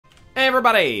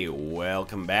everybody,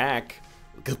 welcome back.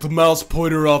 Get the mouse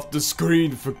pointer off the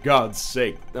screen, for God's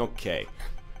sake. Okay.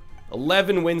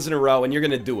 11 wins in a row, and you're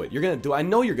gonna do it. You're gonna do it. I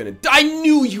know you're gonna do it. I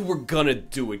knew you were gonna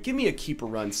do it. Give me a keeper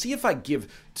run. See if I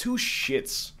give two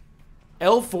shits.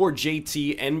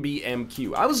 L4JT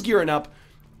NBMQ. I was gearing up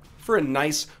for a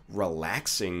nice,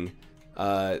 relaxing,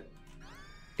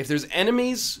 if there's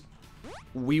enemies,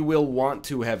 we will want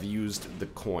to have used the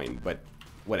coin, but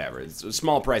whatever. It's a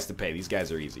small price to pay. These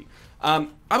guys are easy.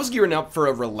 I was gearing up for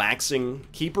a relaxing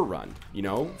keeper run, you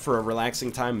know, for a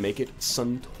relaxing time, make it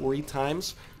Suntory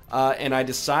times. And I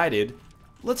decided,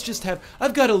 let's just have,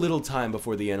 I've got a little time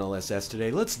before the NLSS today.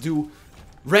 Let's do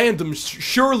random,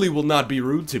 surely will not be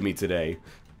rude to me today.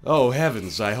 Oh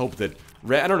heavens, I hope that,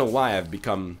 I don't know why I've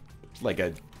become like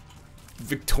a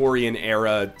Victorian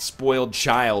era spoiled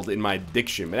child in my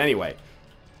diction, but anyway.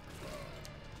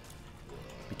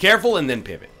 Be careful and then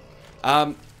pivot.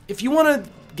 If you want to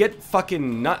get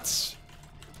fucking nuts,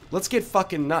 let's get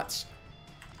fucking nuts.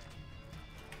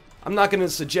 I'm not going to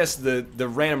suggest the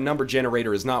random number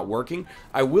generator is not working.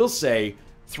 I will say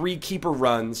 3 keeper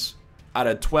runs out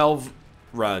of 12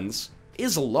 runs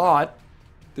is a lot.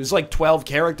 There's like 12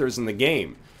 characters in the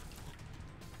game.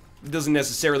 It doesn't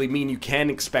necessarily mean you can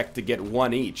expect to get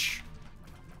 1 each.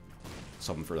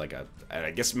 Something for like a,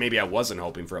 I guess maybe I wasn't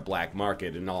hoping for a black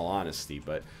market in all honesty,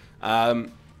 but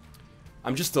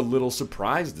I'm just a little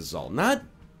surprised is all. Not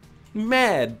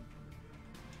mad,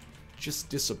 just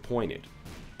disappointed.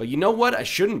 But you know what? I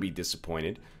shouldn't be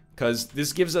disappointed, because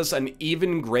this gives us an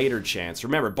even greater chance.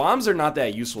 Remember, bombs are not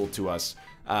that useful to us,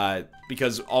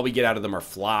 because all we get out of them are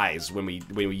flies when we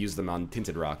use them on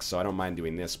tinted rocks, so I don't mind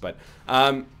doing this, but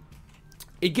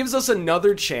it gives us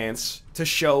another chance to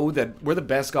show that we're the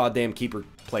best goddamn keeper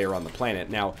player on the planet.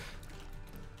 Now,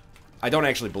 I don't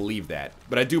actually believe that,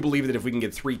 but I do believe that if we can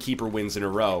get 3 keeper wins in a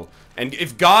row, and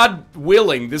if God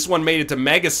willing, this one made it to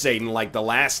Mega Satan like the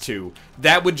last 2,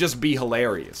 that would just be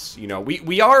hilarious. You know,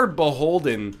 we are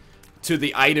beholden to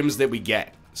the items that we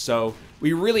get, so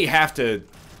we really have to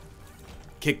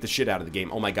kick the shit out of the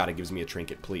game. Oh my god, it gives me a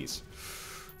trinket, please.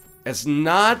 It's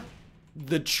not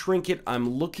the trinket I'm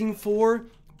looking for,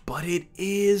 but it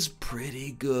is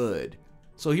pretty good.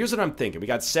 So here's what I'm thinking. We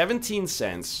got 17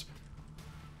 cents.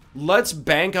 Let's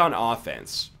bank on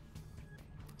offense.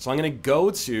 So I'm going to go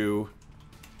to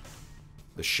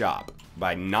the shop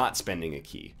by not spending a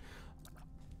key.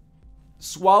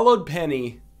 Swallowed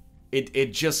penny,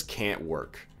 it just can't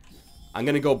work. I'm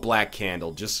going to go black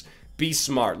candle. Just be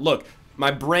smart. Look,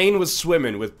 my brain was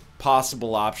swimming with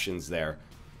possible options there.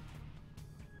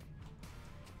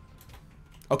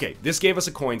 Okay, this gave us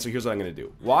a coin, so here's what I'm going to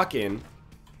do. Walk in.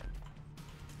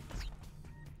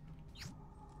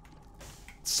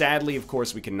 Sadly, of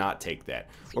course, we cannot take that.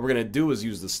 What we're going to do is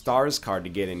use the stars card to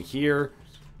get in here.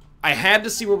 I had to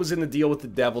see what was in the deal with the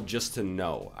devil just to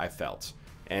know, I felt.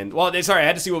 And, well, sorry, I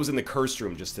had to see what was in the cursed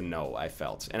room just to know, I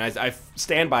felt. And I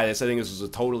stand by this. I think this was a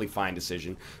totally fine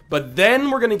decision. But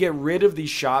then we're going to get rid of the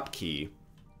shop key.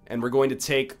 And we're going to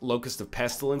take Locust of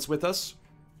Pestilence with us.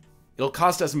 It'll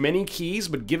cost us many keys,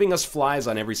 but giving us flies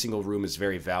on every single room is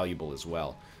very valuable as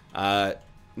well.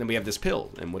 Then we have this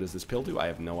pill. And what does this pill do? I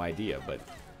have no idea, but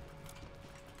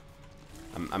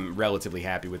I'm relatively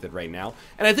happy with it right now.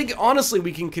 And I think, honestly,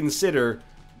 we can consider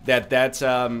that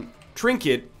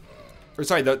trinket, or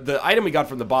sorry, the item we got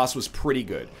from the boss was pretty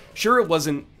good. Sure, it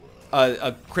wasn't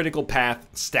a critical path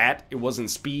stat. It wasn't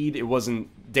speed. It wasn't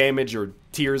damage or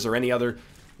tears or any other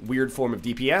weird form of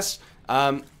DPS.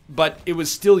 But it was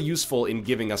still useful in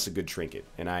giving us a good trinket,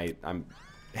 and I'm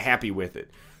happy with it.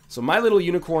 So my little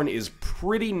unicorn is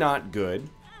pretty not good.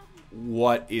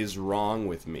 What is wrong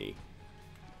with me?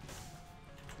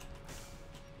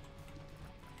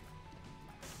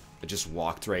 I just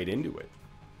walked right into it.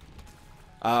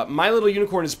 My little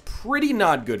unicorn is pretty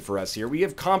not good for us here. We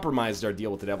have compromised our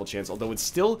deal with the devil chance, although it's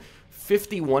still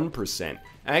 51%.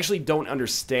 I actually don't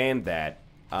understand that,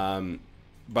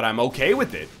 but I'm okay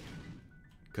with it.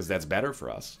 Because that's better for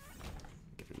us.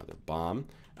 Get another bomb.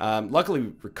 Luckily,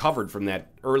 we recovered from that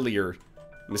earlier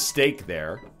mistake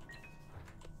there.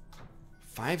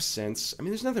 5 cents. I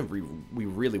mean, there's nothing we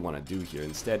really want to do here.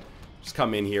 Instead, just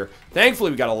come in here.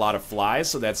 Thankfully, we got a lot of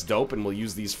flies, so that's dope. And we'll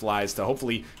use these flies to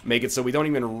hopefully make it so we don't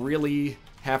even really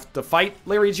have to fight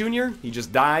Larry Jr. He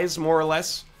just dies, more or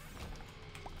less.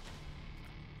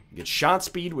 Get shot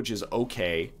speed, which is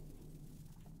okay.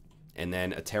 And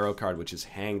then a tarot card, which is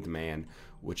Hanged Man,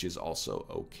 which is also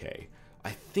okay.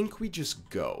 I think we just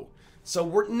go. So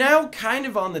we're now kind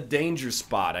of on the danger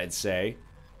spot, I'd say.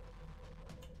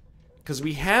 Because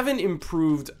we haven't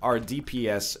improved our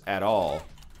DPS at all.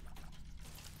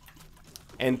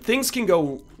 And things can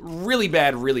go really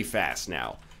bad really fast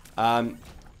now.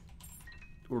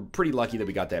 We're pretty lucky that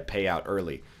we got that payout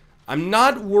early. I'm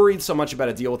not worried so much about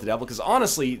a deal with the devil, because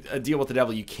honestly, a deal with the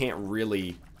devil you can't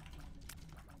really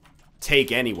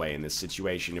take anyway in this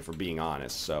situation, if we're being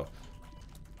honest. So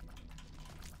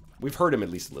we've hurt him at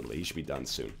least a little bit. He should be done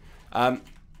soon. On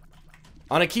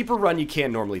a keeper run, you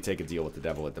can't normally take a deal with the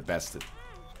devil at the best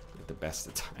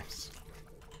of times.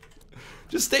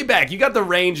 Just stay back. You got the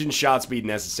range and shot speed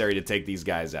necessary to take these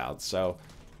guys out, so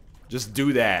just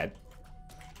do that.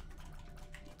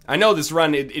 I know this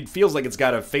run, it feels like it's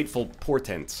got a fateful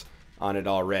portent on it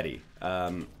already.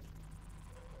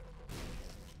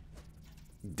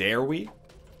 Dare we?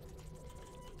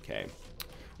 Okay.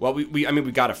 Well, I mean,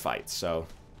 we gotta fight, so.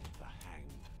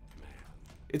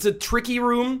 It's a tricky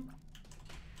room.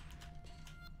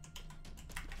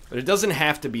 But it doesn't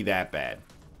have to be that bad.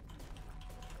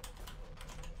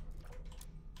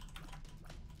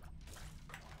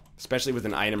 Especially with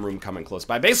an item room coming close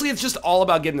by. Basically, it's just all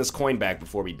about getting this coin back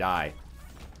before we die.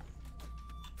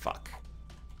 Fuck.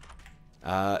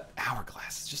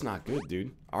 Hourglass. It's just not good,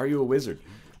 dude. Are you a wizard?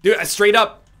 Dude, straight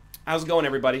up. How's it going,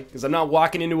 everybody? Because I'm not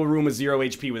walking into a room with 0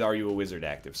 HP with Are You a Wizard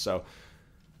active. So,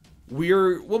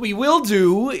 what we will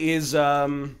do is, I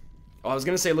was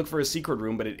going to say look for a secret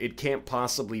room, but it can't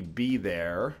possibly be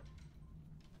there.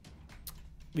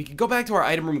 We could go back to our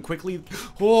item room quickly.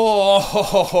 Oh, ho,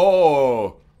 ho,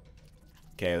 ho.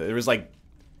 Okay, there's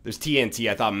TNT.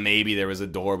 I thought maybe there was a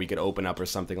door we could open up or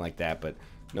something like that, but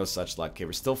no such luck. Okay,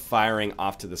 we're still firing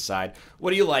off to the side.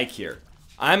 What do you like here?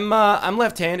 I'm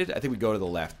left-handed. I think we go to the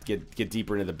left. Get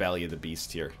deeper into the belly of the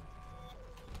beast here.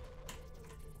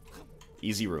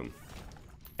 Easy room.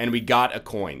 And we got a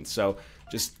coin, so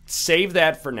just save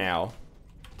that for now.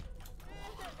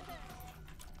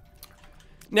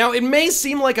 Now, it may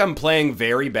seem like I'm playing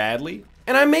very badly,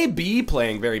 and I may be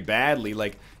playing very badly.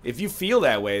 Like, if you feel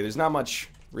that way, there's not much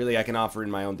really I can offer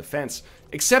in my own defense,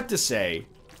 except to say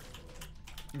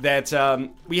that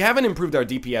we haven't improved our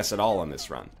DPS at all on this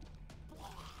run.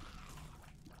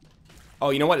 Oh,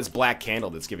 you know what? It's Black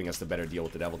Candle that's giving us the better deal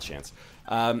with the devil chance.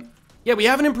 Yeah, we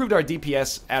haven't improved our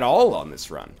DPS at all on this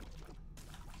run.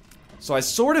 So I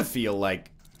sort of feel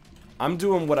like I'm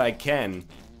doing what I can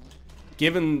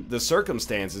given the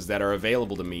circumstances that are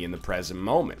available to me in the present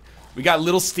moment. We got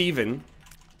Little Steven,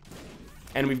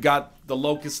 and we've got the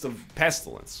Locust of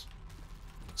Pestilence.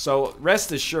 So,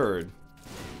 rest assured.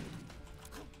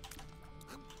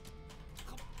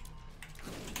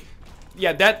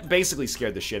 Yeah, that basically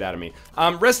scared the shit out of me.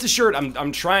 Rest assured,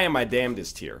 I'm trying my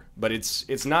damnedest here, but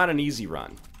it's not an easy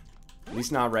run. At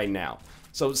least not right now.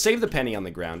 So, save the penny on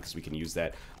the ground, because we can use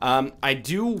that. I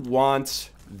do want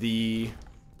the...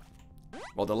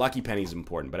 Well, the lucky penny is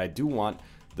important, but I do want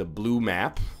the blue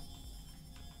map.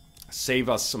 Save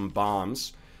us some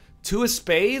bombs. 2 of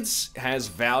spades has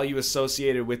value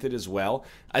associated with it as well.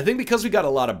 I think because we got a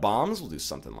lot of bombs, we'll do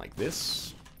something like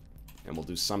this. And we'll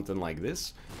do something like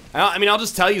this. I mean, I'll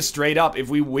just tell you straight up, if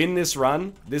we win this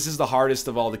run, this is the hardest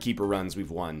of all the keeper runs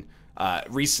we've won.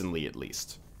 Recently, at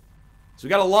least. So we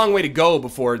got a long way to go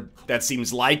before that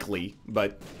seems likely,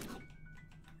 but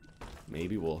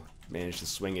maybe we'll manage to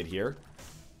swing it here.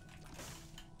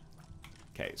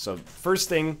 Okay, so first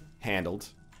thing handled.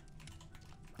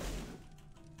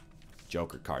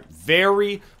 Joker card.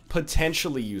 Very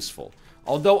potentially useful.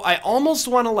 Although I almost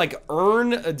want to, like,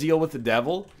 earn a deal with the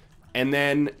devil and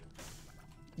then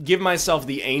give myself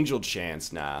the angel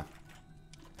chance. Nah.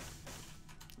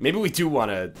 Maybe we do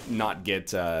want to not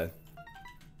get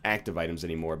active items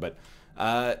anymore, but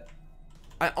I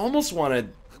almost want to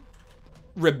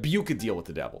rebuke a deal with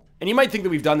the devil. And you might think that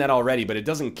we've done that already, but it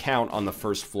doesn't count on the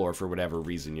first floor for whatever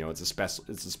reason. You know, it's a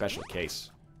special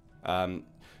case. I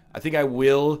think I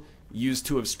will use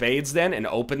 2 of spades then and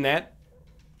open that.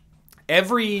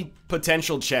 Every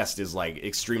potential chest is, like,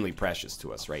 extremely precious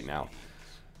to us right now.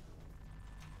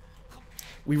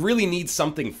 We really need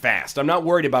something fast. I'm not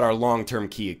worried about our long-term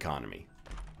key economy.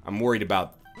 I'm worried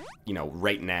about, you know,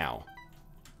 right now.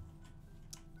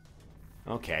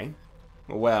 Okay.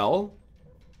 Well,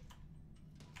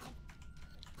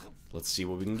 let's see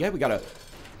what we can get. We got a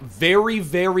very,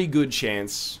 very good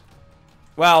chance.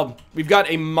 Well, we've got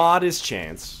a modest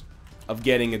chance of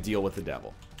getting a deal with the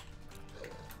devil.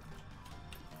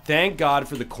 Thank God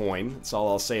for the coin. That's all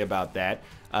I'll say about that.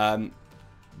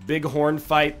 Big horn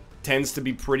fight tends to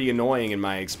be pretty annoying in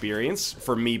my experience.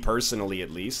 For me personally,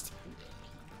 at least.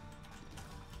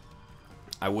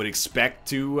 I would expect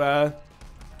to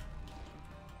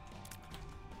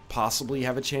possibly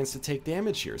have a chance to take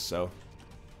damage here, so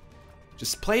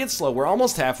just play it slow. We're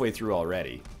almost halfway through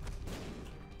already.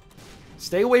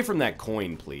 Stay away from that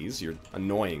coin, please. You're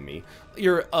annoying me.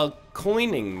 You're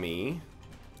coining me.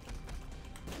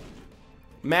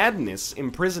 Madness,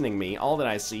 imprisoning me. All that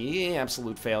I see,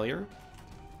 absolute failure.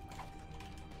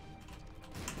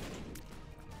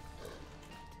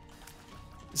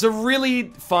 It's a really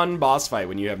fun boss fight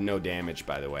when you have no damage,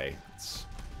 by the way. It's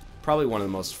probably one of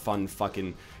the most fun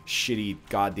fucking shitty,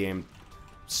 goddamn,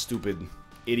 stupid,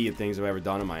 idiot things I've ever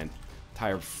done in my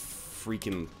entire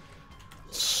freaking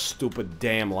stupid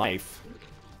damn life.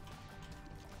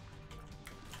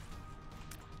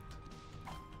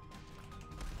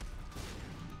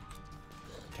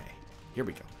 Okay, here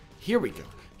we go. Here we go.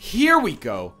 Here we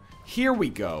go. Here we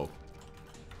go.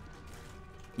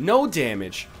 No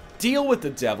damage. Deal with the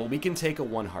devil. We can take a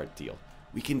 1 heart deal.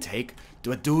 We can take...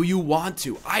 Do you want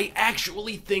to? I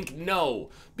actually think no.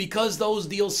 Because those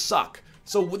deals suck.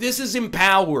 So this is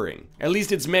empowering. At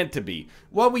least it's meant to be.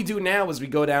 What we do now is we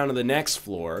go down to the next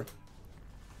floor.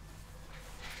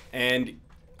 And,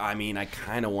 I mean, I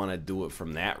kind of want to do it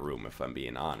from that room, if I'm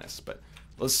being honest. But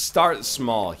let's start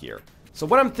small here. So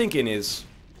what I'm thinking is...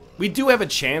 we do have a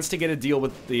chance to get a deal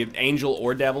with the angel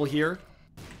or devil here.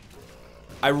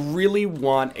 I really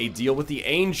want a deal with the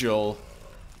angel.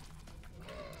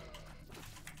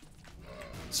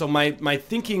 So my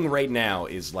thinking right now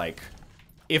is like,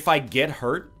 if I get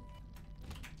hurt,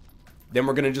 then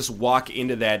we're gonna just walk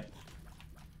into that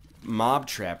mob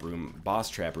trap room, boss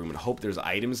trap room, and hope there's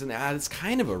items in there. It's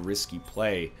kind of a risky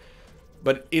play.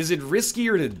 But is it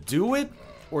riskier to do it,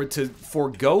 or to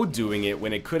forego doing it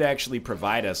when it could actually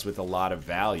provide us with a lot of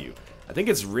value? I think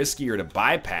it's riskier to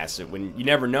bypass it when you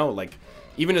never know, like...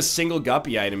 even a single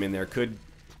guppy item in there could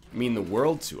mean the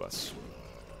world to us.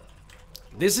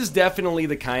 This is definitely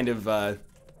the kind of,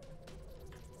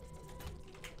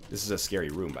 this is a scary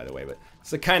room, by the way, but it's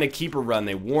the kind of keeper run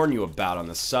they warn you about on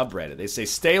the subreddit. They say,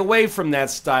 stay away from that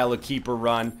style of keeper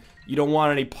run. You don't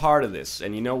want any part of this.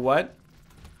 And you know what?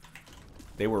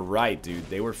 They were right, dude.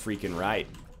 They were freaking right.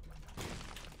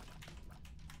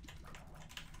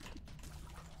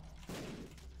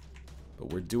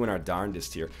 But we're doing our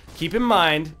darndest here. Keep in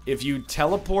mind, if you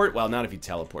teleport... well, not if you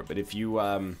teleport, but if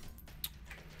you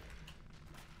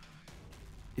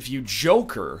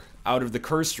Joker out of the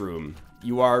curse room,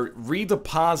 you are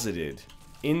redeposited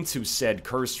into said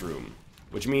curse room.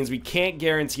 Which means we can't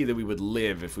guarantee that we would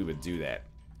live if we would do that.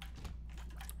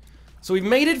 So we've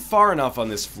made it far enough on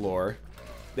this floor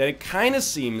that it kind of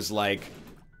seems like...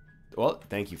 well,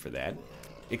 thank you for that.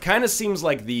 It kind of seems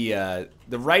like the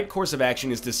right course of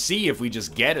action is to see if we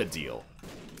just get a deal.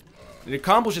 It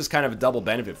accomplishes kind of a double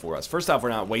benefit for us. First off, we're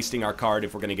not wasting our card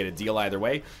if we're going to get a deal either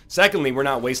way. Secondly, we're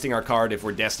not wasting our card if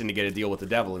we're destined to get a deal with the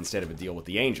devil instead of a deal with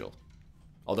the angel.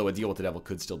 Although a deal with the devil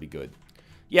could still be good.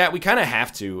 Yeah, we kind of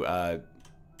have to. I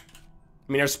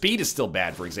mean, our speed is still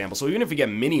bad, for example. So even if we get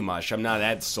mini mush, I'm not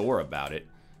that sore about it.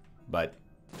 But...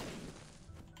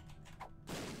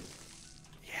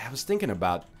 yeah, I was thinking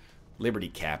about... Liberty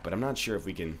Cap, but I'm not sure if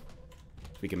we can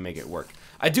make it work.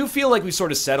 I do feel like we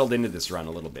sort of settled into this run a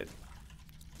little bit.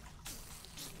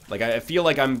 Like I feel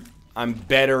like I'm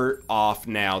better off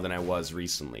now than I was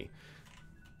recently.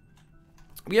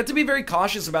 We have to be very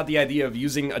cautious about the idea of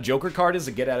using a Joker card as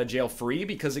a get out of jail free,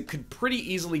 because it could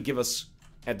pretty easily give us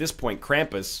at this point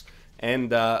Krampus,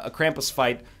 and a Krampus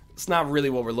fight, it's not really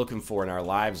what we're looking for in our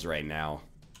lives right now,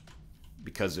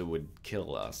 because it would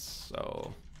kill us.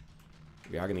 So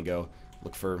we are gonna go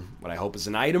look for what I hope is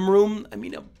an item room. I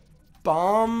mean, a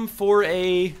bomb for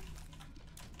a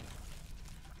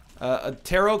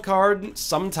tarot card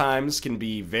sometimes can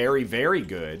be very, very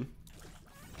good.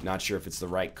 Not sure if it's the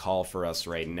right call for us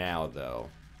right now, though.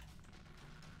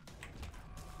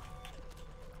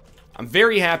 I'm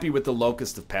very happy with the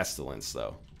Locust of Pestilence,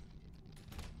 though.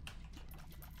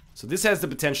 So this has the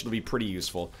potential to be pretty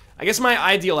useful. I guess my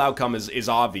ideal outcome is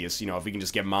obvious. You know, if we can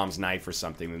just get Mom's Knife or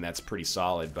something, then that's pretty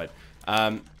solid. But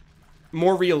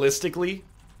more realistically,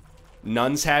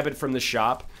 Nun's Habit from the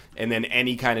shop, and then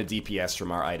any kind of DPS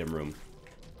from our item room.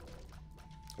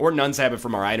 Or Nun's Habit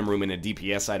from our item room and a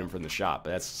DPS item from the shop, but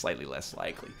that's slightly less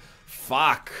likely.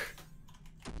 Fuck.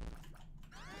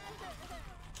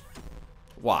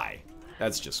 Why?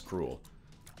 That's just cruel.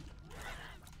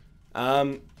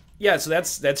 Yeah, so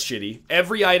that's shitty.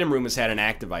 Every item room has had an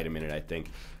active item in it, I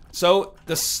think. So,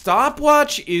 the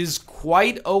stopwatch is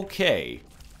quite okay.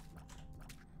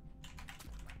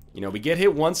 You know, we get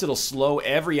hit once, it'll slow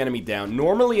every enemy down.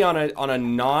 Normally on a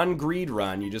non-greed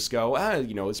run, you just go,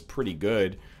 you know, it's pretty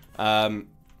good.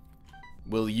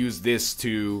 We'll use this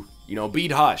to, you know,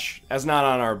 beat Hush. That's not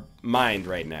on our mind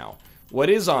right now.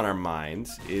 What is on our mind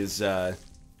is, I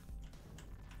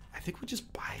think we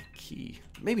just buy a key.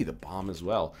 Maybe the bomb as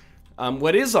well.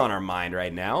 What is on our mind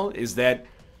right now is that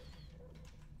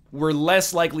we're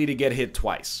less likely to get hit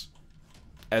twice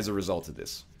as a result of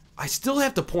this. I still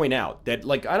have to point out that,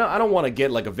 like, I don't want to get,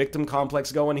 like, a victim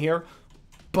complex going here,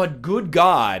 but good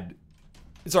God,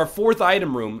 it's our 4th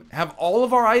item room. Have all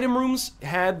of our item rooms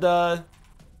had,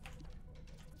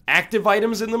 active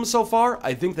items in them so far?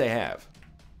 I think they have.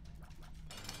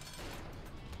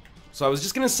 So I was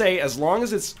just gonna say, as long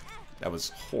as it's... That was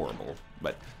horrible.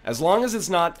 But as long as it's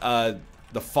not,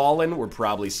 the Fallen, we're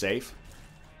probably safe.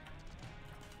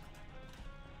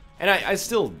 And I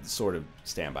still sort of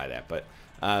stand by that, but...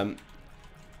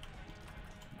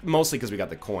 mostly because we got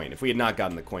the coin. If we had not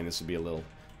gotten the coin, this would be a little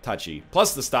touchy.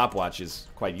 Plus, the stopwatch is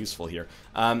quite useful here.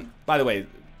 By the way,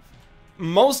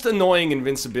 most annoying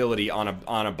invincibility on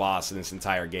a boss in this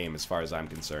entire game, as far as I'm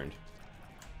concerned.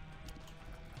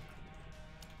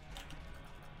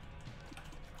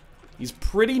 He's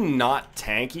pretty not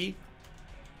tanky.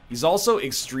 He's also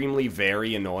extremely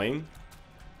very annoying.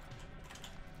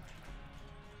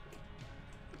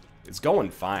 It's going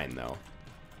fine, though.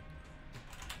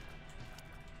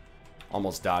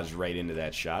 Almost dodged right into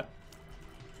that shot.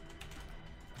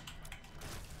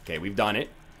 Okay, we've done it.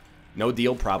 No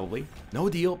deal, probably. No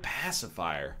deal,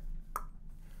 pacifier.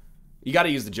 You gotta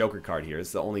use the Joker card here.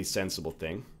 It's the only sensible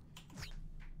thing.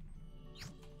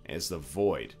 And it's the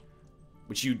Void,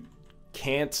 which you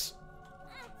can't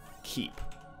keep.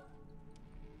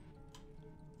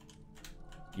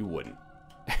 You wouldn't.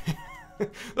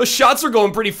 Those shots are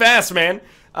going pretty fast, man.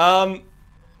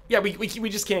 Yeah, we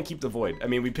just can't keep the Void. I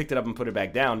mean, we picked it up and put it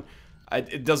back down.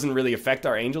 It doesn't really affect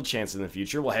our angel chance in the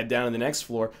future. We'll head down to the next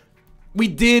floor. We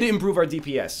did improve our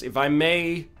DPS. If I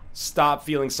may stop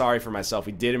feeling sorry for myself,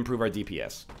 we did improve our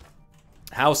DPS.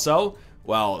 How so?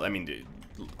 Well, I mean,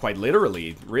 quite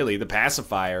literally, really, the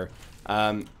pacifier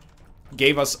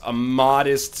gave us a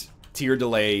modest tier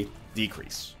delay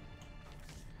decrease.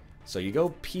 So you go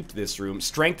peep this room.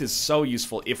 Strength is so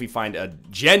useful if we find a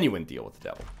genuine deal with the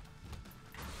devil.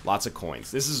 Lots of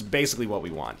coins. This is basically what we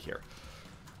want here.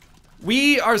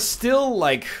 We are still,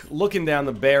 like, looking down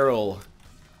the barrel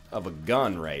of a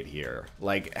gun right here.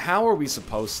 Like, how are we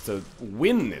supposed to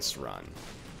win this run?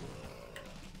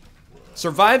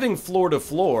 Surviving floor to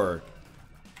floor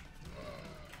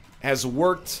has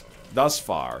worked thus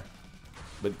far,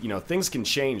 but, you know, things can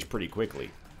change pretty quickly.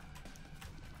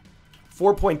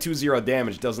 4.20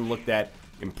 damage doesn't look that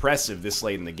impressive this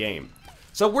late in the game.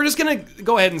 So we're just gonna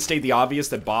go ahead and state the obvious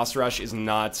that boss rush is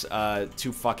not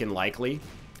too fucking likely.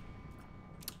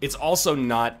 It's also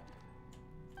not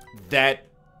that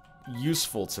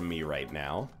useful to me right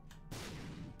now.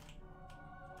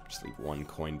 Just leave one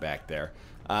coin back there.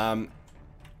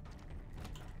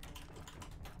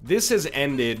 This has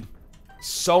ended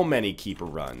so many keeper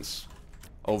runs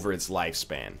over its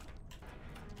lifespan.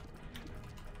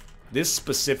 This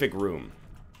specific room.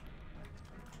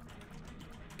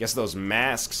 Guess those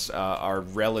masks are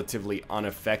relatively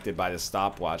unaffected by the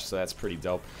stopwatch, so that's pretty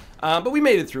dope. But we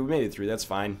made it through. We made it through. That's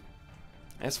fine.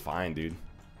 That's fine, dude.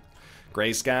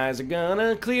 Gray skies are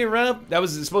gonna clear up. That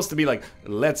was supposed to be like,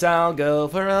 let's all go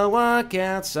for a walk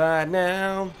outside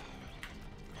now.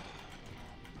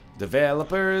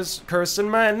 Developers cursing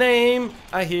my name.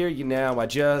 I hear you now. I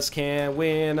just can't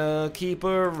win a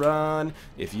keeper run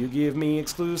if you give me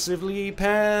exclusively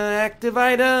active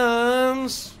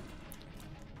items.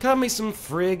 Cut me some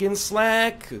friggin'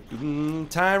 slack,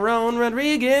 Tyrone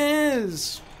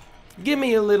Rodriguez. Give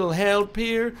me a little help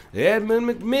here, Edmund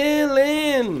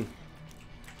McMillan.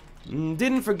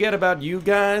 Didn't forget about you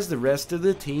guys, the rest of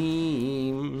the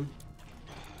team.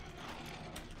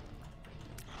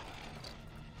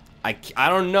 I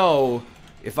don't know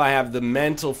if I have the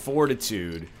mental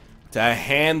fortitude to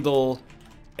handle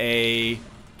a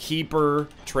keeper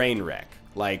train wreck.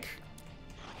 Like,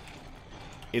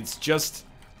 it's just...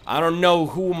 I don't know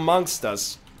who amongst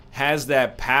us has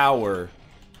that power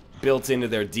built into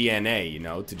their DNA, you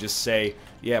know, to just say,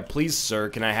 yeah, please, sir,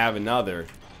 can I have another?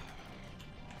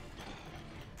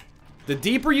 The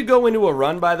deeper you go into a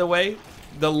run, by the way,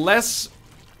 the less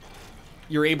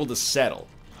you're able to settle.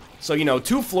 So, you know,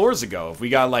 2 floors ago, if we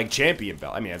got, like, Champion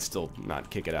Belt, I mean, I'd still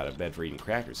not kick it out of bed for eating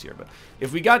crackers here, but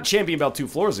if we got Champion Belt 2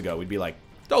 floors ago, we'd be like,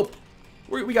 dope,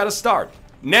 we gotta start.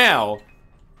 Now,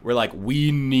 we're like,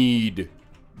 we need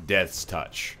Death's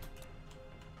Touch.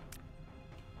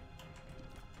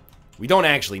 We don't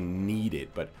actually need it,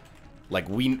 but, like,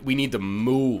 we need to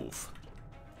move.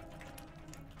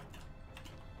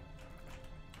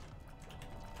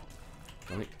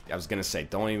 I was gonna say,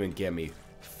 don't even get me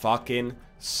fucking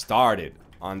started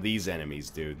on these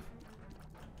enemies, dude.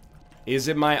 Is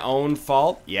it my own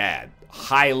fault? Yeah,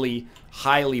 highly,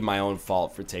 highly my own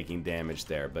fault for taking damage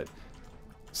there, but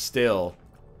still.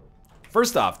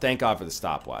 First off, thank God for the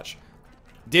stopwatch.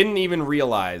 Didn't even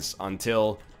realize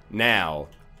until now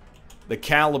the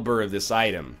caliber of this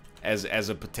item as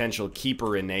a potential keeper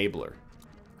enabler.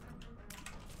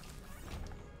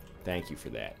 Thank you for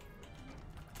that.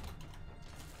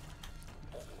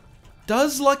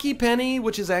 Does Lucky Penny,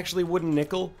 which is actually wooden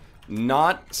nickel,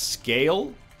 not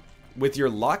scale with your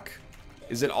luck?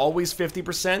 Is it always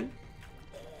 50%?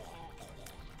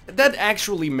 That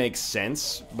actually makes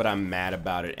sense, but I'm mad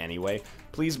about it anyway.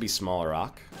 Please be smaller,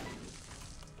 rock.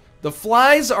 The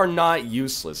flies are not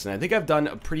useless, and I think I've done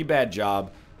a pretty bad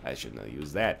job. I shouldn't have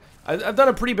used that. I've done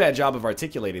a pretty bad job of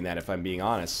articulating that, if I'm being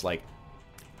honest. Like,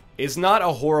 it's not a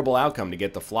horrible outcome to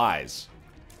get the flies.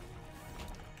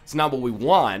 It's not what we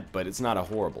want, but it's not a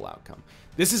horrible outcome.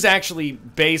 This is actually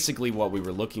basically what we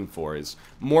were looking for, is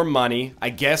more money. I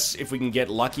guess if we can get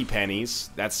lucky pennies,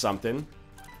 that's something.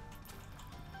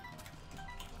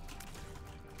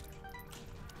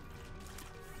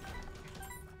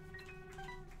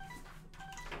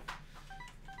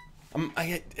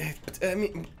 I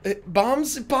mean,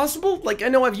 bombs, if possible? Like, I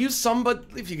know I've used some, but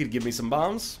if you could give me some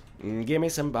bombs. Give me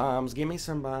some bombs, give me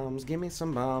some bombs, give me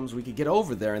some bombs. We could get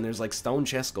over there, and there's, like, stone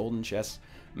chests, golden chests.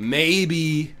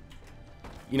 Maybe.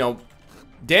 You know,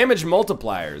 damage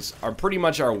multipliers are pretty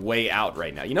much our way out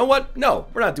right now. You know what? No,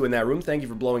 we're not doing that room. Thank you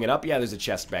for blowing it up. Yeah, there's a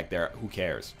chest back there. Who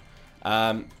cares?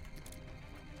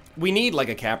 We need, like,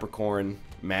 a Capricorn,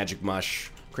 Magic Mush,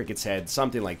 Cricket's Head,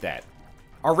 something like that.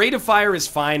 Our rate of fire is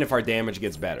fine if our damage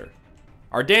gets better.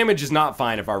 Our damage is not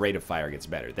fine if our rate of fire gets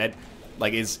better. That,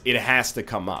 like, it has to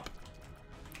come up.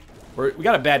 We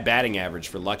got a bad batting average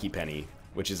for Lucky Penny,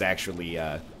 which is actually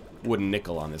wooden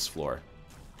nickel on this floor.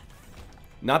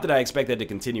 Not that I expect that to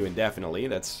continue indefinitely.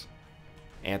 That's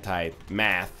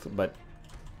anti-math, but...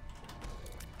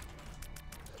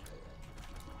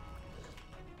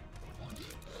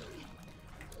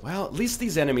 Well, at least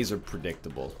these enemies are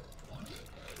predictable.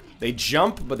 They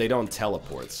jump, but they don't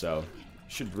teleport, so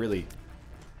should really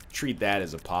treat that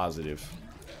as a positive.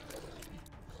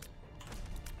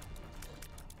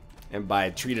 And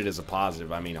by treat it as a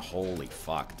positive, I mean holy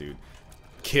fuck, dude.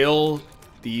 Kill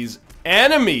these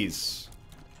enemies!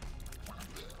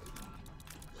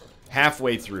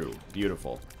 Halfway through.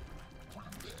 Beautiful.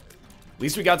 At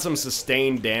least we got some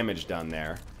sustained damage done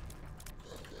there.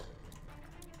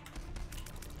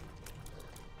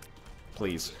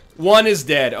 Please. One is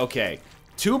dead. Okay.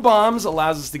 2 bombs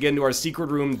allows us to get into our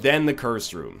secret room, then the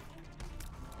curse room.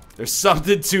 There's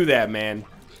something to that, man.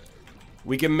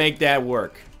 We can make that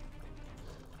work.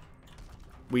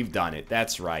 We've done it.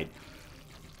 That's right.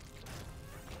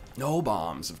 No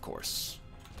bombs, of course.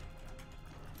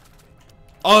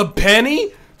 A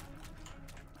penny?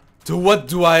 To what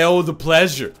do I owe the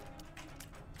pleasure?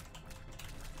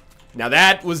 Now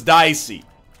that was dicey.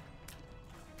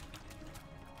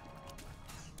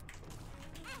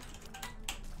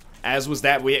 As was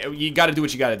that. You gotta do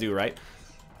what you gotta do, right?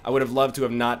 I would have loved to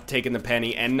have not taken the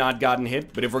penny and not gotten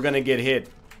hit, but if we're gonna get hit,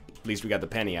 at least we got the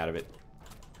penny out of it.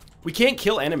 We can't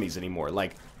kill enemies anymore.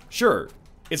 Like, sure,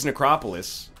 it's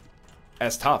Necropolis.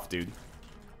 That's tough, dude.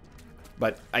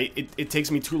 But it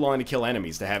takes me too long to kill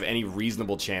enemies to have any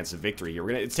reasonable chance of victory here.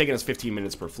 It's taking us 15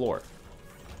 minutes per floor.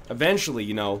 Eventually,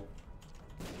 you know,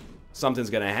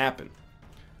 something's gonna happen.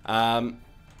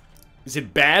 Is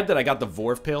it bad that I got the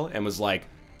Vorf pill and was like,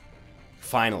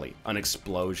 finally, an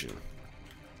explosion?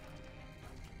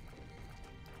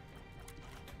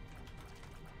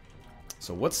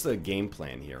 So what's the game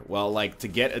plan here? Well, like, to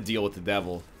get a deal with the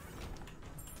devil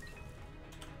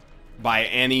by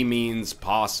any means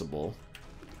possible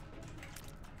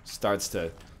starts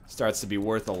to be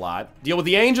worth a lot. Deal with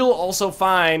the angel, also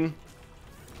fine.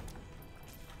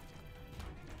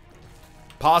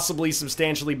 Possibly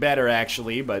substantially better,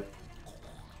 actually, but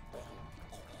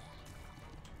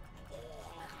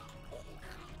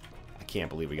I can't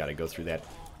believe we gotta go through that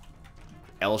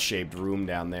L-shaped room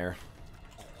down there.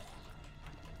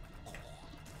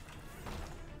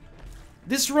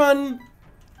 This run,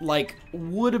 like,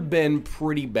 would have been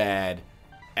pretty bad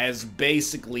as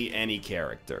basically any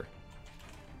character.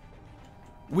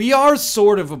 We are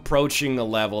sort of approaching a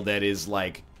level that is,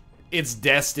 like, it's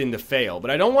destined to fail,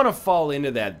 but I don't want to fall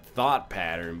into that thought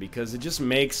pattern because it just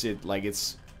makes it, like,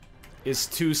 it's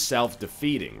too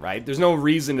self-defeating, right? There's no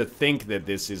reason to think that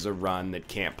this is a run that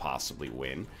can't possibly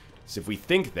win. So if we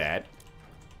think that,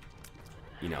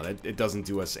 you know, it doesn't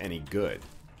do us any good.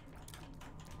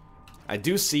 I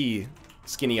do see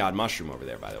Skinny Odd Mushroom over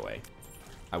there, by the way.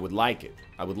 I would like it.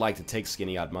 I would like to take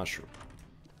Skinny Odd Mushroom.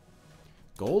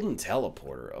 Golden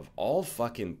Teleporter, of all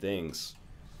fucking things.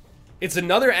 It's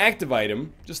another active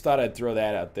item. Just thought I'd throw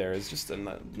that out there. It's just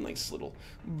a nice little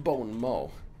bone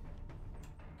mo.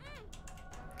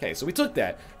 Okay, so we took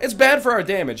that. It's bad for our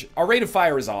damage. Our rate of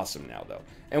fire is awesome now, though.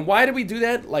 And why did we do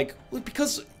that? Like,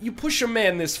 because you push a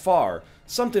man this far,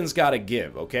 something's got to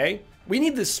give, okay? We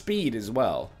need the speed as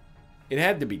well. It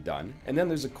had to be done. And then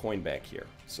there's a coin back here.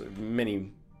 So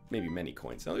maybe many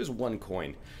coins. Now there's one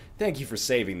coin. Thank you for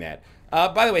saving that.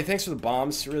 By the way, thanks for the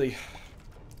bombs.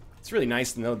 It's really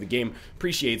nice to know the game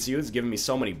appreciates you. It's given me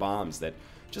so many bombs that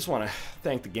just want to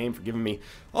thank the game for giving me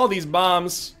all these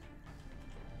bombs.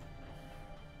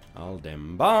 All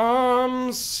them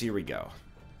bombs. Here we go.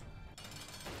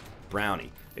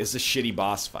 Brownie. It's a shitty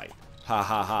boss fight. Ha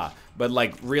ha ha. But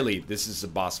like, really, this is a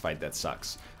boss fight that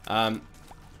sucks.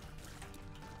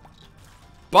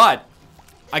 But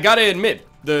I gotta admit,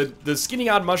 the Skinny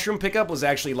Odd Mushroom pickup was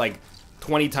actually like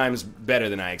 20 times better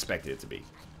than I expected it to be.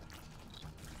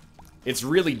 It's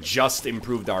really just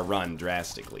improved our run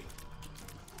drastically.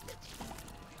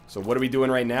 So what are we doing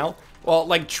right now? Well,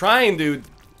 like trying to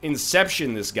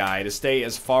inception this guy to stay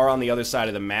as far on the other side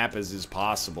of the map as is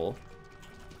possible.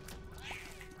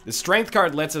 The strength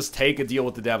card lets us take a deal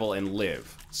with the devil and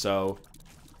live. So,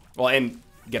 well, and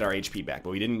get our HP back, but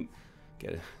we didn't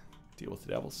get a deal with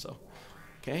the devil, so.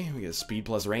 Okay, we get a speed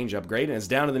plus range upgrade, and it's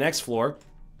down to the next floor.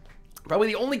 Probably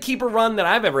the only keeper run that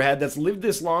I've ever had that's lived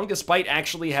this long, despite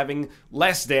actually having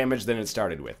less damage than it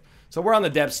started with. So we're on the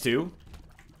depths too.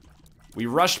 We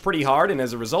rushed pretty hard, and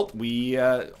as a result, we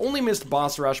only missed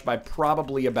boss rush by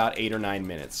probably about 8 or 9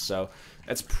 minutes. So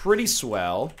that's pretty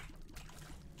swell.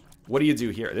 What do you do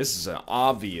here? This is an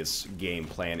obvious game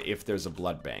plan if there's a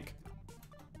blood bank.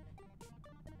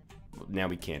 Now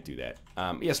we can't do that.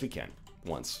 Yes, we can.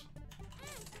 Once.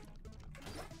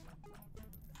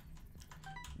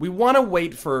 We want to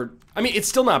wait for... I mean, it's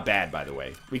still not bad, by the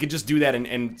way. We could just do that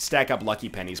and stack up lucky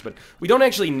pennies, but we don't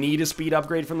actually need a speed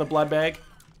upgrade from the blood bag.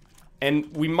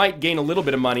 And we might gain a little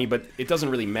bit of money, but it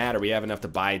doesn't really matter. We have enough to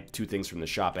buy 2 things from the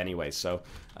shop anyway, so...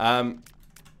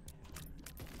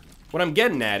 what I'm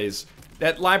getting at is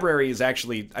that library is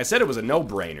actually... I said it was a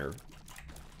no-brainer.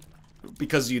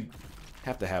 Because you'd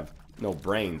have to have no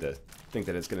brain to think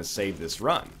that it's going to save this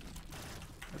run.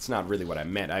 That's not really what I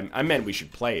meant. I meant we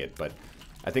should play it, but...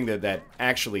 I think that that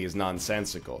actually is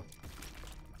nonsensical.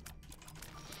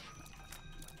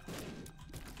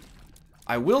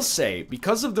 I will say,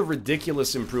 because of the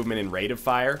ridiculous improvement in rate of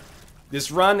fire, this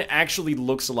run actually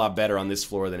looks a lot better on this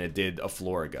floor than it did a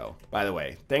floor ago. By the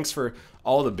way, thanks for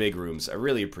all the big rooms. I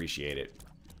really appreciate it.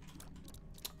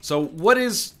 So, what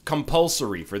is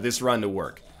compulsory for this run to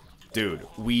work? Dude,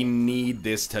 we need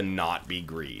this to not be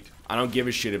greed. I don't give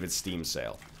a shit if it's Steam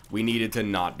sale. We need it to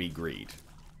not be greed.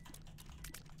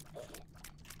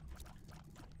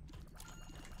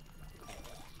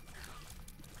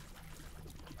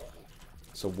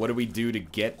 So what do we do to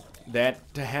get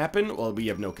that to happen? Well, we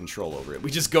have no control over it.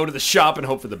 We just go to the shop and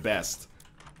hope for the best.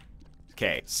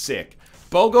 Okay, sick.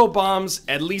 BOGO bombs,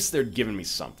 at least they're giving me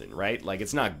something, right? Like,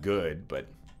 it's not good, but...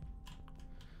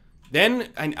 Then,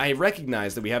 I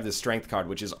recognize that we have this strength card,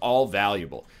 which is all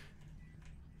valuable.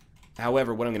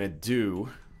 However, what I'm gonna do...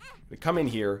 We come in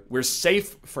here. We're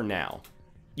safe for now.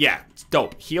 Yeah, it's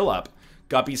dope. Heal up.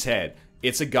 Guppy's head.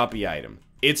 It's a Guppy item.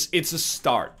 It's a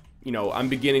start. You know, I'm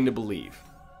beginning to believe.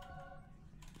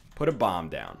 Put a bomb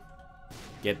down.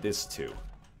 Get this too.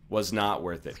 Was not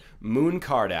worth it. Moon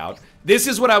card out. This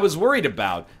is what I was worried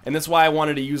about, and that's why I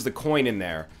wanted to use the coin in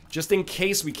there. Just in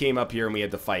case we came up here and we had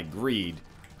to fight greed.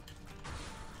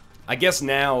 I guess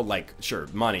now, like, sure,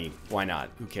 money. Why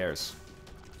not? Who cares?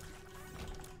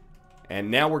 And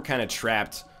now we're kind of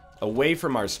trapped away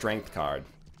from our strength card.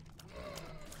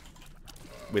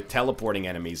 With teleporting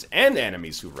enemies and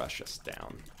enemies who rush us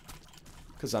down.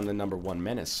 Because I'm the #1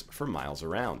 menace for miles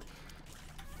around.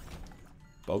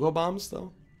 BOGO bombs,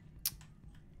 though?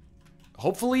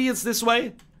 Hopefully it's this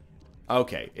way?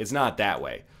 Okay, it's not that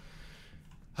way.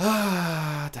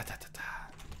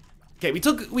 Okay,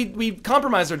 we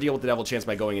compromised our deal with the devil chance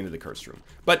by going into the cursed room.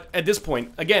 But at this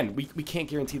point, again, we can't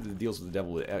guarantee that the deals with the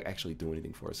devil will actually do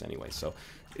anything for us anyway. So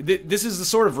this is the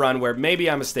sort of run where maybe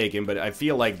I'm mistaken, but I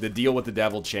feel like the deal with the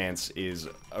devil chance is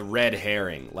a red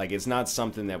herring. Like, it's not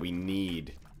something that we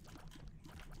need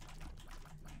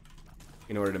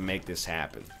in order to make this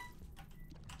happen.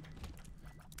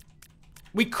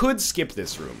 We could skip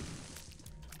this room.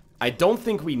 I don't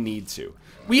think we need to.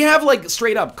 We have, like,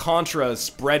 straight up Contra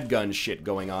spread gun shit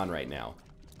going on right now.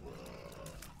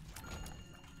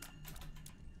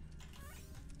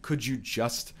 Could you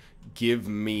just give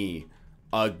me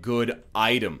a good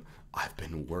item? I've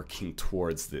been working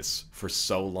towards this for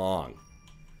so long.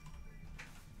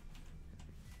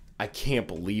 I can't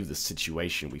believe the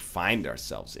situation we find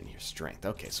ourselves in here. Strength.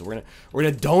 Okay, so we're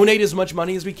gonna donate as much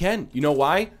money as we can. You know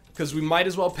why? Because we might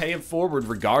as well pay it forward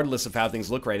regardless of how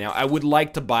things look right now. I would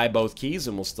like to buy both keys,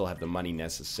 and we'll still have the money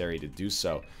necessary to do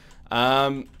so.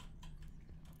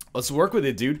 Let's work with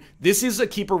it, dude. This is a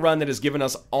keeper run that has given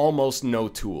us almost no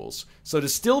tools. So to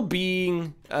still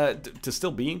be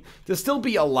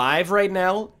alive right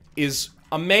now is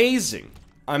amazing.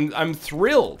 I'm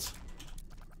thrilled.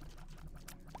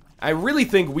 I really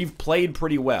think we've played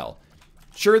pretty well.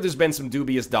 Sure, there's been some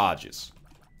dubious dodges.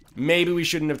 Maybe we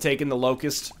shouldn't have taken the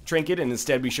Locust trinket, and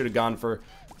instead we should have gone for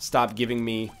stop giving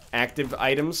me active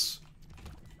items.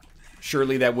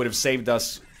 Surely that would have saved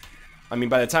us. I mean,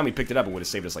 by the time we picked it up, it would have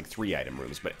saved us like 3 item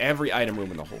rooms. But every item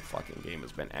room in the whole fucking game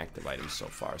has been active items so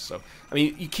far. So, I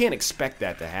mean, you can't expect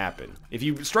that to happen. If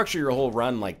you structure your whole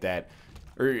run like that,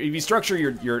 or if you structure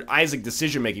your Isaac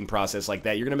decision-making process like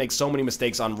that, you're going to make so many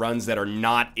mistakes on runs that are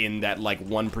not in that, like,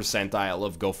 1 percentile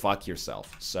of go fuck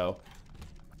yourself. So,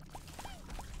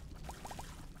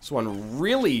 this one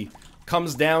really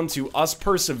comes down to us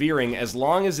persevering as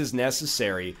long as is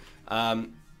necessary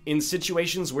in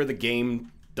situations where the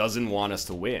game doesn't want us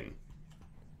to win.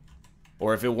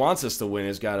 Or if it wants us to win,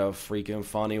 it's got a freaking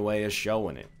funny way of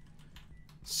showing it.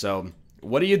 So,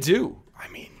 what do? I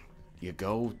mean, you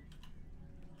go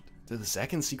to the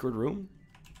second secret room?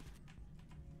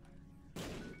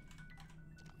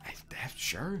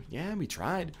 Sure, yeah, we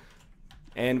tried.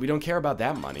 And we don't care about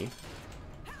that money.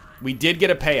 We did get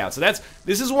a payout. So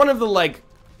this is one of the, like,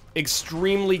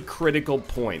 extremely critical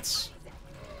points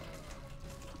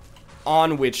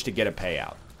on which to get a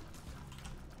payout.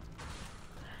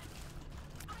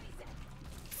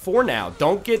 For now,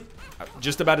 don't get,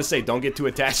 just about to say, don't get too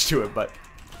attached to it, but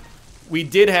we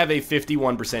did have a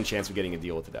 51% chance of getting a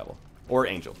deal with the devil. Or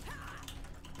angel.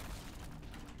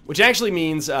 Which actually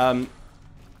means,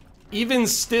 even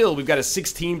still, we've got a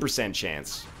 16%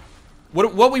 chance.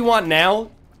 What we want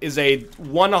now is a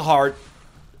 1 heart,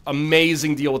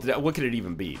 amazing deal with the devil. What could it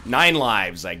even be? 9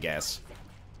 lives, I guess.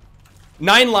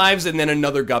 9 lives and then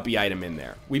another guppy item in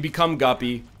there. We become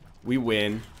guppy. We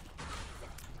win.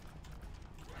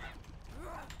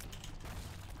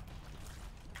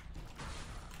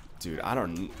 Dude, I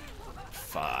don't...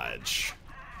 Fudge.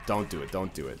 Don't do it.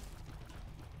 Don't do it.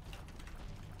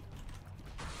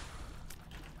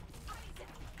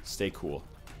 Stay cool.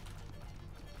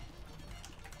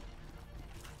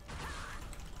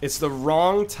 It's the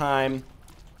wrong time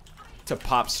to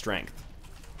pop strength.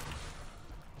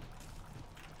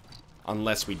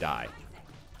 Unless we die.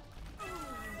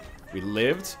 We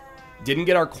lived. Didn't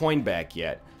get our coin back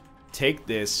yet. Take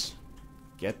this.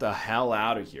 Get the hell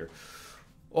out of here.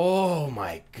 Oh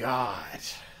my god.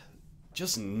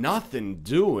 Just nothing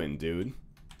doing, dude.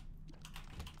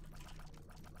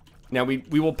 Now, we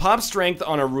will pop strength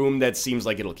on a room that seems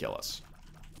like it'll kill us.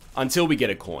 Until we get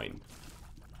a coin.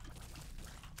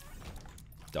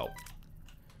 Dope.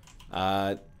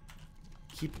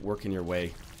 Keep working your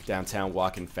way downtown,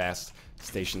 walking fast.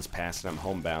 Station's past and I'm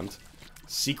homebound.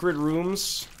 Secret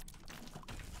rooms.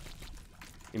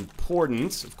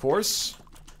 Important, of course.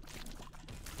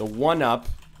 The 1-up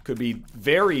could be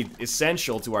very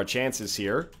essential to our chances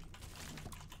here.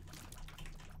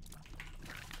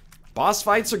 Boss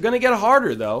fights are gonna get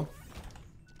harder, though.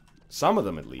 Some of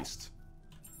them, at least.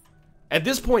 At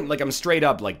this point, like, I'm straight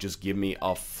up, like, just give me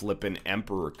a flippin'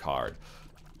 Emperor card.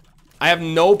 I have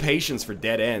no patience for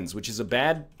dead ends, which is a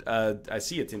bad... I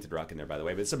see a Tinted Rock in there, by the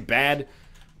way, but it's a bad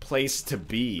place to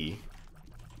be.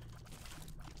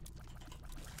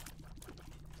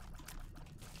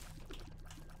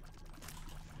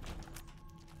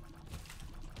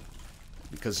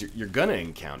 Because you're gonna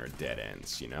encounter dead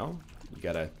ends, you know?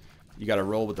 You gotta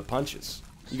roll with the punches.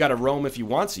 You gotta roam if you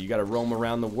want to. You gotta roam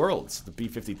around the world. It's the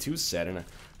B-52 said, and I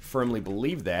firmly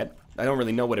believe that. I don't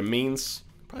really know what it means.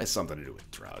 Probably something to do with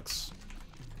drugs.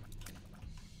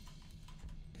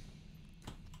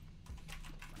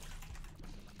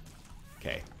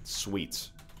 Okay, sweet.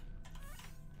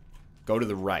 Go to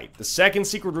the right. The second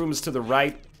secret room is to the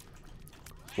right.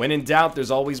 When in doubt,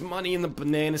 there's always money in the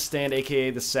banana stand, aka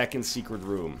the second secret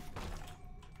room.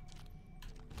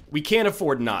 We can't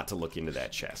afford not to look into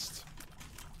that chest.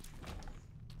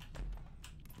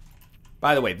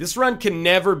 By the way, this run can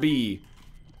never be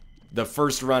the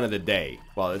first run of the day.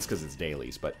 Well, it's because it's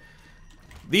dailies, but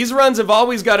these runs have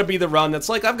always got to be the run that's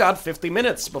like, I've got 50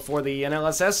 minutes before the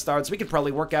NLSS starts. We could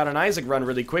probably work out an Isaac run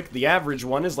really quick. The average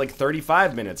one is like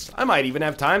 35 minutes. I might even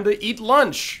have time to eat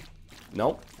lunch.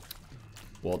 Nope.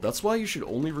 Well, that's why you should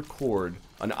only record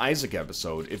an Isaac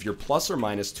episode if you're plus or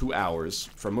minus 2 hours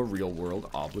from a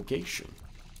real-world obligation.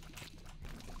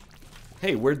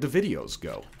 Hey, where'd the videos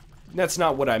go? That's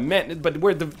not what I meant, but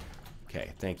where'd the...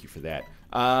 Okay, thank you for that.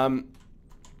 I'm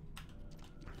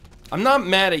not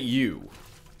mad at you.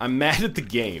 I'm mad at the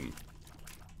game.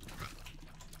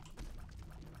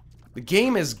 The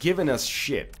game has given us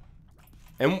shit.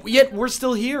 And yet we're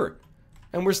still here.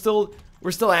 And we're still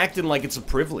acting like it's a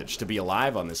privilege to be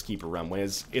alive on this keeper run, when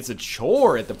it's a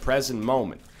chore at the present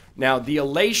moment. Now, the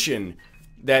elation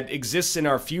that exists in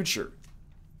our future,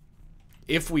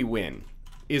 if we win,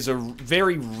 is a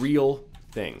very real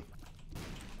thing.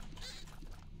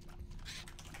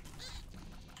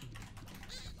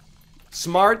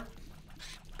 Smart,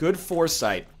 good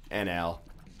foresight, NL.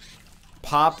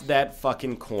 Pop that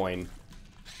fucking coin.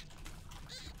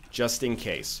 Just in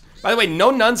case. By the way,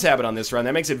 no nuns habit on this run.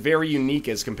 That makes it very unique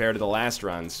as compared to the last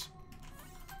runs.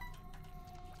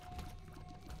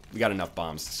 We got enough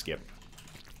bombs to skip.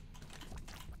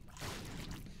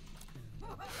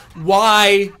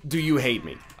 Why do you hate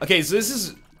me? Okay, so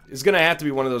this is gonna have to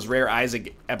be one of those rare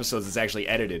Isaac episodes that's actually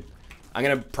edited. I'm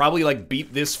gonna probably, like,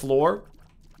 beat this floor,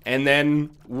 and then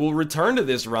we'll return to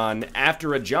this run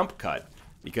after a jump cut,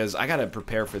 because I gotta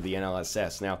prepare for the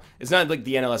NLSS. Now, it's not like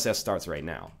the NLSS starts right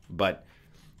now, but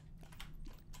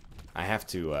I have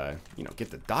to, you know,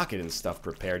 get the docket and stuff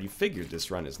prepared. You figured this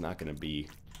run is not gonna be...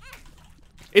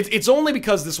 It's only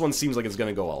because this one seems like it's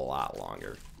gonna go a lot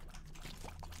longer.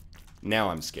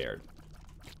 Now I'm scared.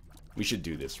 We should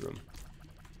do this room.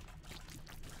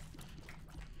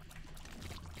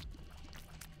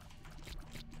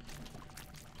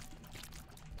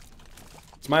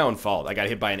 It's my own fault. I got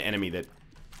hit by an enemy that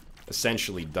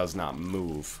essentially does not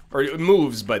move. Or it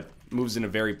moves, but moves in a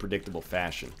very predictable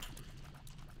fashion.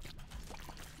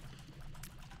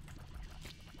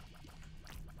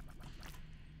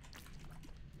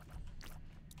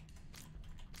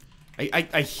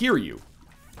 I hear you.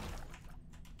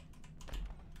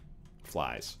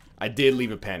 Flies. I did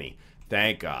leave a penny.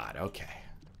 Thank God. Okay.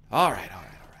 Alright.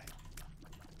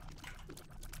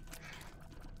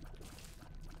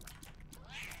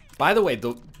 By the way,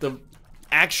 the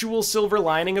actual silver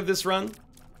lining of this run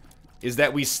is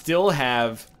that we still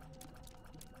have,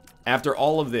 after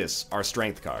all of this, our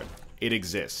strength card. It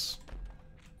exists.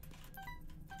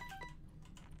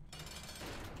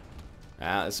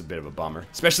 Ah, that's a bit of a bummer.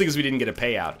 Especially because we didn't get a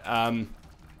payout.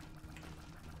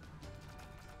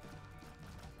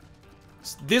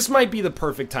 This might be the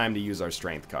perfect time to use our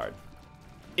strength card.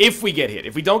 If we get hit.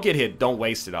 If we don't get hit, don't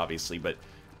waste it, obviously. But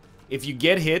if you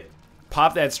get hit,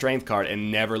 pop that strength card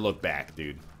and never look back,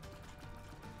 dude.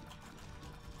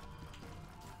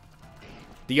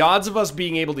 The odds of us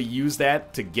being able to use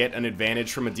that to get an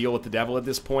advantage from a deal with the devil at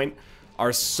this point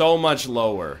are so much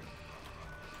lower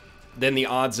than the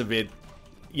odds of it,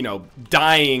 you know,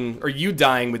 dying, or you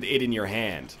dying with it in your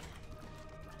hand.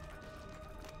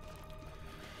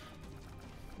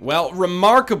 Well,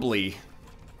 remarkably,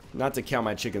 not to count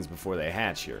my chickens before they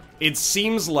hatch here, it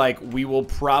seems like we will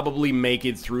probably make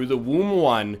it through the Womb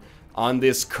 1 on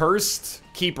this cursed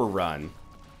keeper run.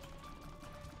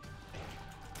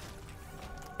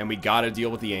 And we gotta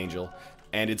deal with the angel.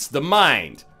 And it's the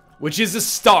mind, which is the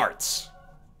starts.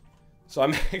 So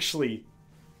I'm actually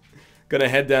gonna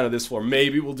head down to this floor.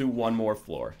 Maybe we'll do one more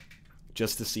floor,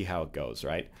 just to see how it goes,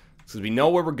 right? Because we know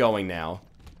where we're going now.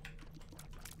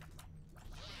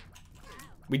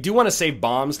 We do want to save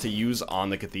bombs to use on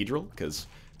the cathedral, because,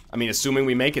 I mean, assuming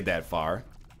we make it that far.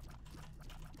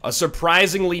 A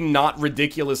surprisingly not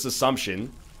ridiculous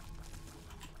assumption.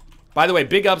 By the way,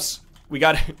 big ups, we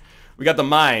got the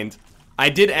mind. I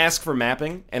did ask for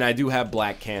mapping, and I do have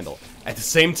black candle. At the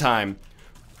same time,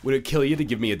 would it kill you to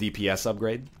give me a DPS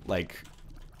upgrade? Like,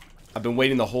 I've been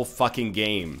waiting the whole fucking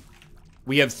game.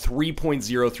 We have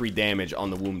 3.03 damage on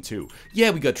the Womb 2. Yeah,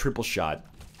 we got triple shot.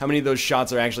 How many of those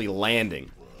shots are actually landing?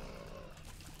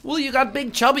 Well, you got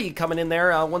Big Chubby coming in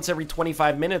there once every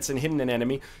 25 minutes and hitting an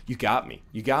enemy. You got me.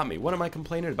 You got me. What am I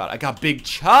complaining about? I got Big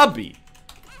Chubby.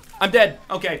 I'm dead.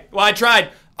 Okay. Well, I tried.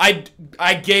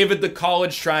 I gave it the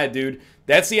college try, dude.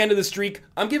 That's the end of the streak.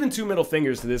 I'm giving 2 middle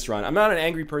fingers to this run. I'm not an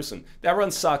angry person. That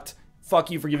run sucked. Fuck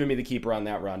you for giving me the keeper on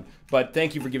that run. But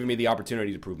thank you for giving me the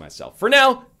opportunity to prove myself. For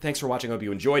now, thanks for watching. I hope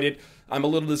you enjoyed it. I'm a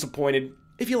little disappointed.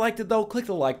 If you liked it, though, click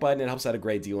the like button. It helps out a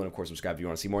great deal. And, of course, subscribe if you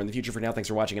want to see more in the future. For now, thanks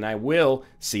for watching, and I will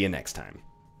see you next time.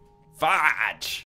 Fudge!